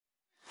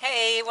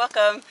Hey,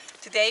 welcome.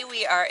 Today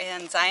we are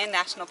in Zion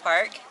National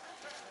Park.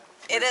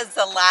 It is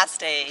the last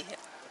day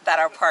that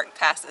our park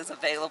pass is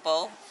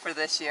available for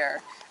this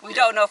year. We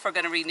don't know if we're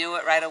going to renew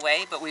it right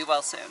away, but we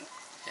will soon.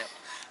 Yep.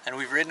 And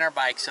we've ridden our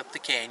bikes up the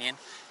canyon,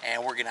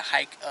 and we're going to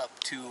hike up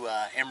to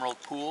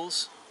Emerald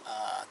Pools.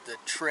 The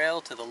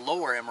trail to the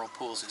lower Emerald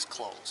Pools is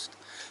closed,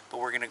 but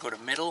we're going to go to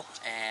middle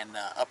and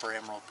upper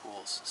Emerald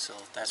Pools. So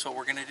that's what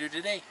we're going to do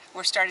today.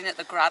 We're starting at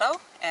the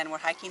grotto, and we're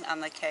hiking on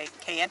the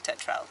Kayenta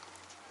Trail.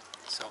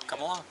 So come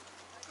along.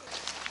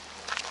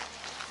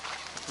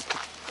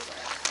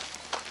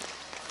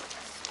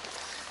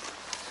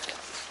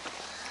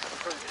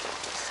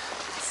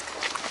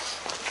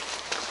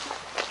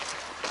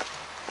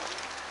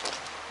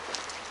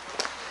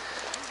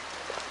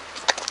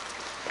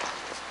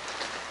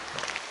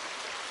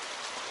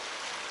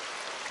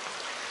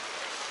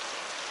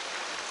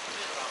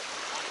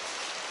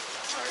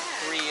 Sorry,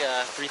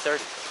 3:30.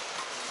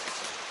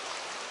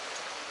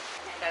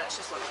 Yeah, let's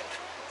just look.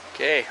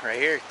 Okay, right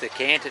here, the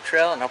Kayenta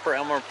Trail and Upper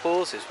Emerald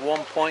Pools is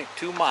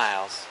 1.2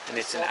 miles, and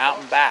it's an out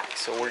and back,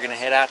 so we're gonna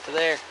head out to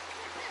there.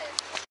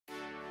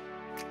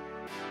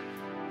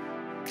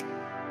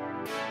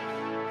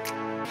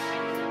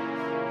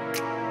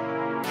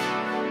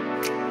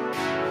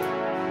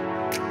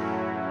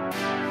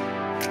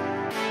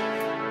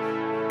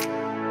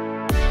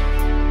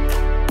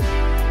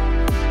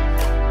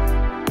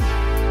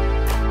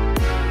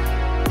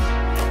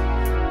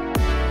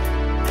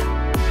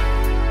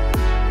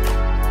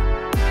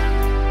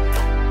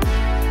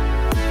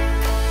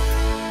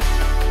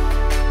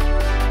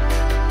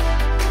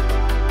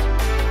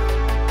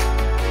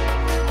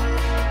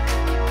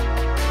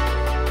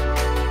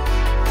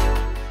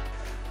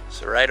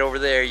 Right over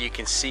there you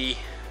can see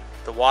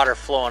the water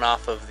flowing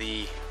off of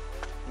the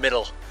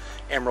middle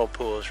Emerald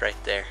Pools right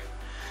there.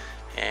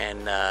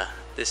 And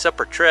this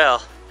upper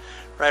trail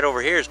right over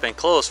here has been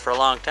closed for a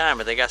long time,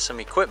 but they got some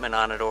equipment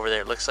on it over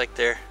there. It looks like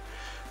they're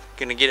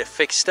gonna get it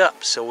fixed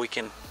up so we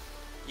can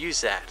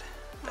use that.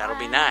 That'll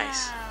be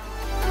nice.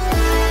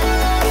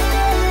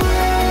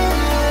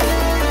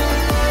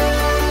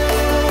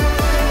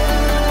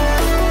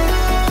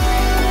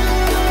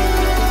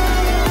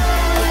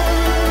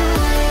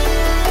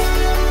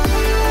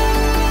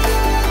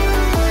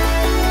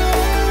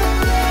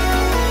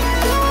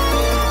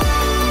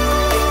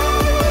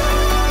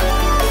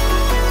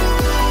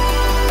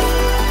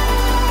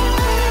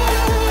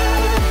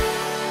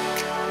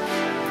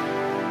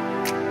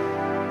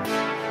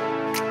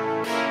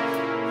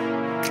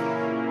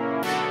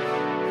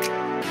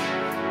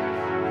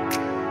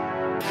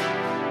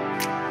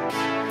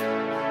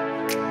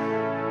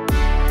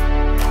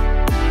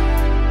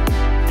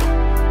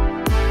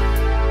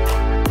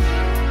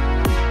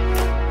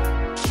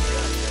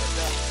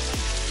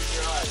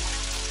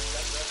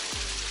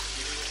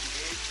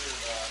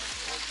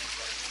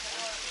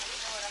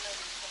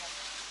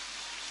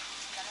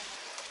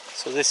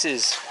 So this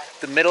is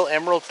the middle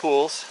Emerald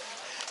Pools,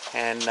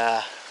 and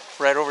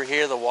right over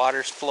here the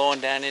water's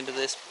flowing down into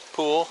this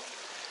pool.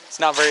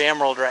 It's not very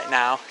emerald right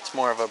now, it's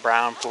more of a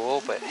brown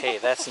pool, but hey,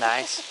 that's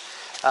nice.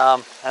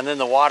 And then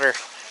the water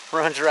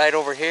runs right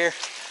over here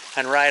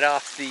and right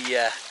off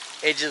the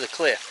edge of the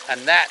cliff,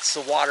 and that's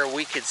the water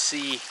we could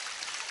see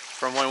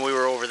from when we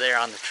were over there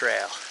on the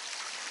trail.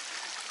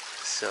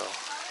 So,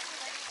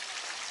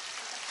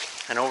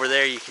 and over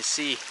there you can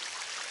see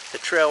the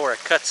trail where it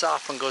cuts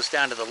off and goes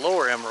down to the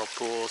lower Emerald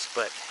Pools,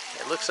 but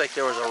it looks like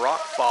there was a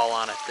rock fall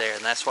on it there,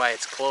 and that's why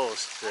it's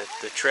closed.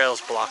 The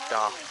trail's blocked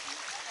off.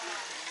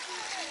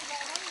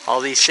 All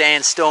these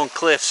sandstone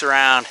cliffs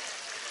around,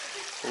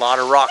 a lot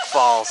of rock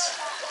falls.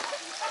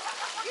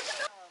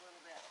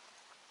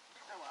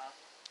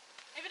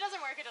 If it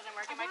doesn't work, it doesn't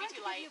work. It might be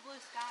too light.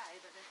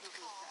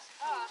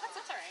 Oh, that's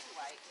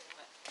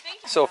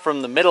alright. So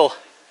from the middle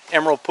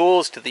Emerald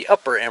Pools to the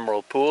upper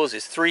Emerald Pools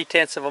is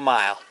 3/10 of a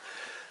mile.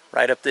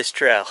 Right up this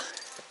trail.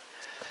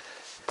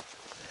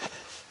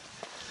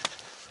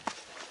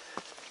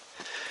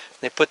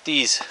 They put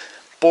these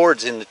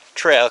boards in the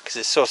trail because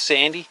it's so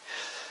sandy,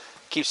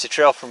 keeps the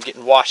trail from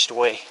getting washed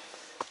away.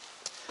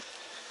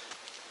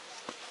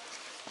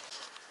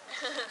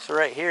 So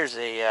right here's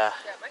a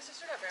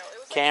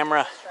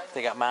camera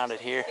they got mounted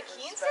here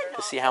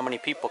to see how many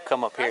people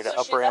come up here to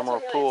Upper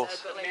Emerald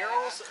Pools.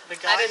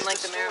 I didn't like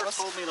the murals.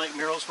 Told me like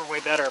murals were way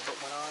better, but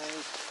when I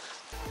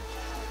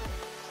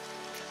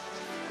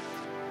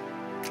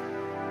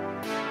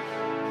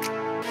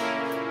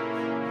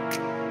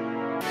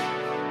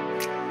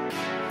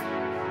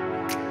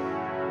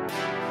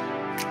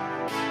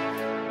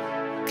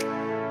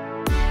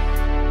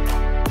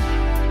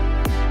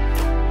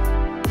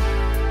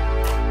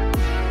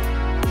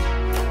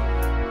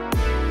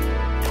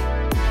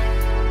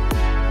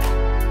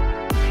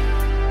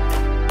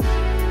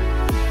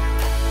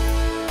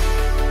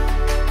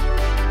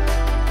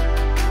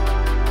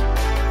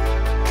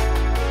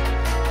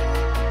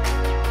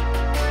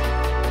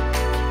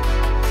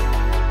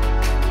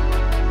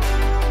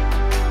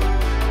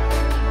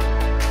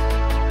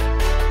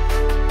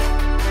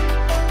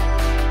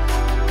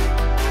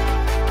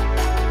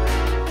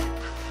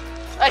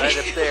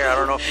right up there. I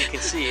don't know if you can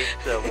see it.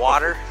 The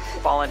water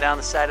falling down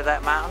the side of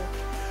that mountain,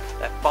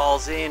 that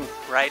falls in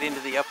right into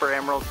the upper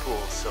Emerald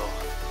Pool. So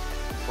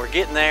we're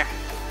getting there.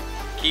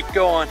 Keep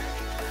going.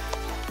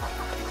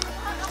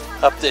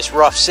 Up this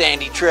rough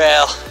sandy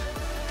trail.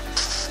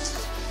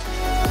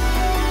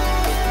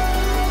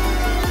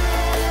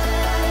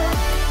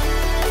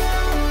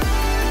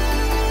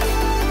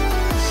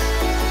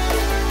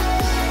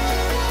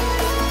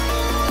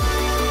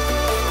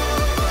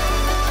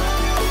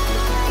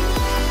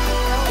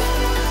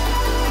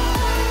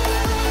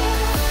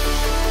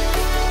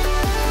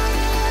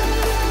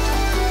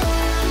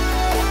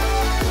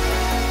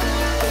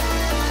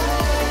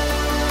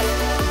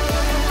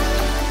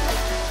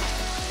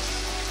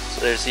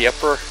 There's the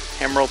upper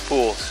Emerald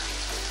Pools.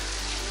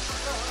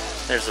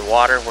 There's the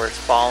water where it's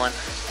falling.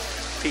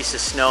 Piece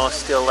of snow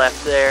still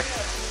left there.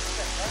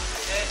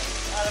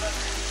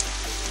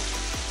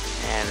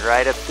 And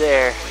right up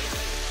there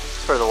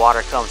is where the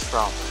water comes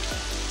from.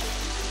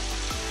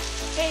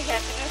 Hey, you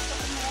have to do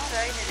something in the water.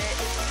 I did it.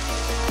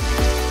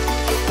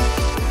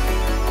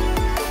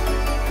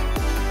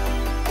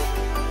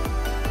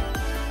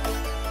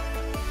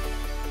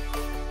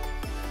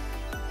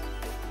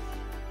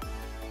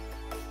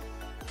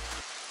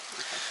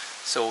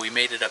 So we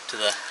made it up to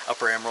the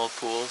upper Emerald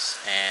Pools,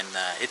 and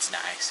it's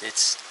nice.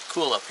 It's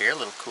cool up here, a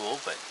little cool,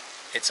 but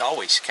it's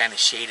always kind of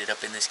shaded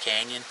up in this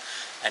canyon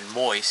and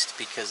moist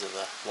because of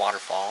the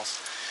waterfalls.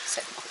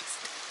 Said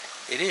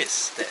moist. It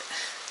is.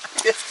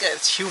 It's good.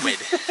 It's humid.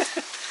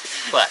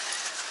 But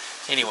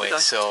anyway,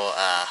 so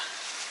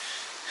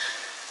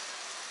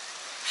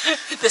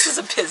this is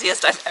the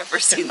busiest I've ever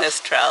seen this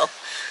trail,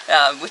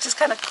 which is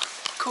kind of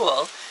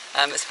cool.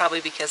 It's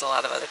probably because a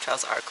lot of other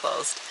trails are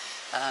closed.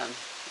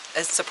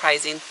 It's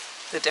surprising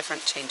the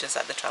different changes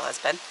that the trail has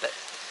been, but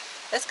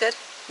that's good.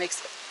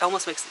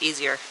 Almost makes it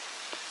easier.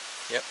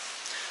 Yep.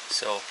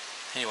 So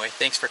anyway,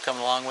 thanks for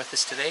coming along with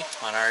us today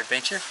on our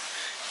adventure,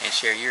 and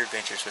share your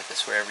adventures with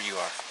us wherever you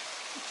are.